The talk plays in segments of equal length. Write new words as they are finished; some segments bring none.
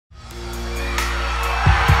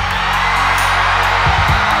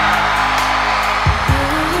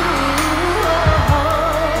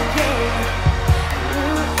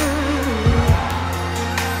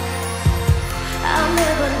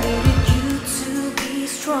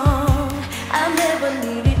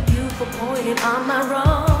pointing on my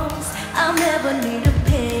wrongs. I'll never need a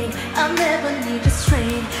pain, I'll never need a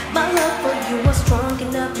strain. My love for you was strong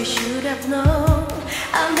enough, you should have known.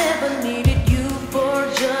 I never needed you for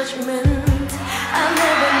judgment. I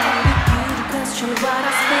never needed you to question what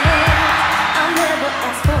I said. I'll never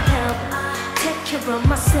ask for help, take care of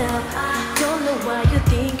myself. Don't know why you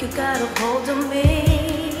think you got a hold of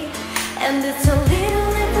me. And it's a little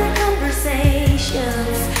late for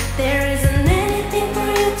conversations. There isn't anything for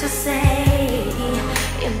you to say.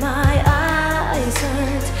 In my eyes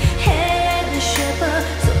hurt, head and shiver.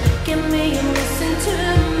 So look at me and listen to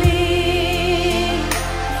me.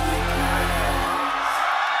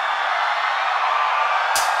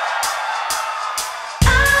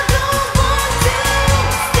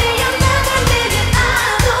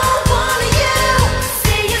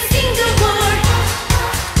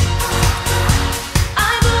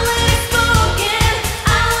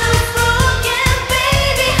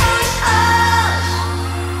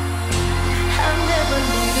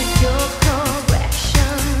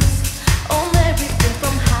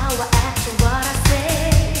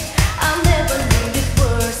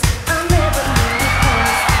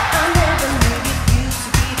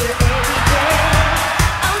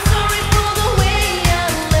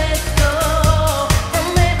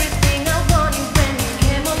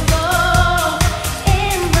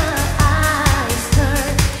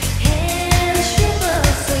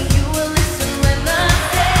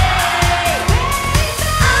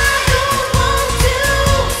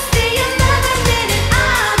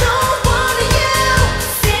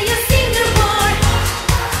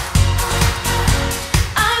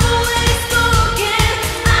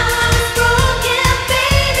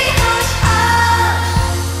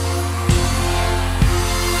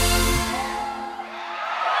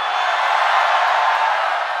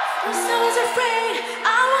 I was afraid,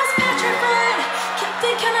 I was petrified. Kept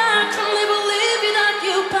thinking I couldn't live or live without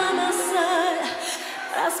you by my side.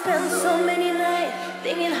 But I spent so many nights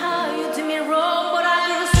thinking how you did me wrong, but I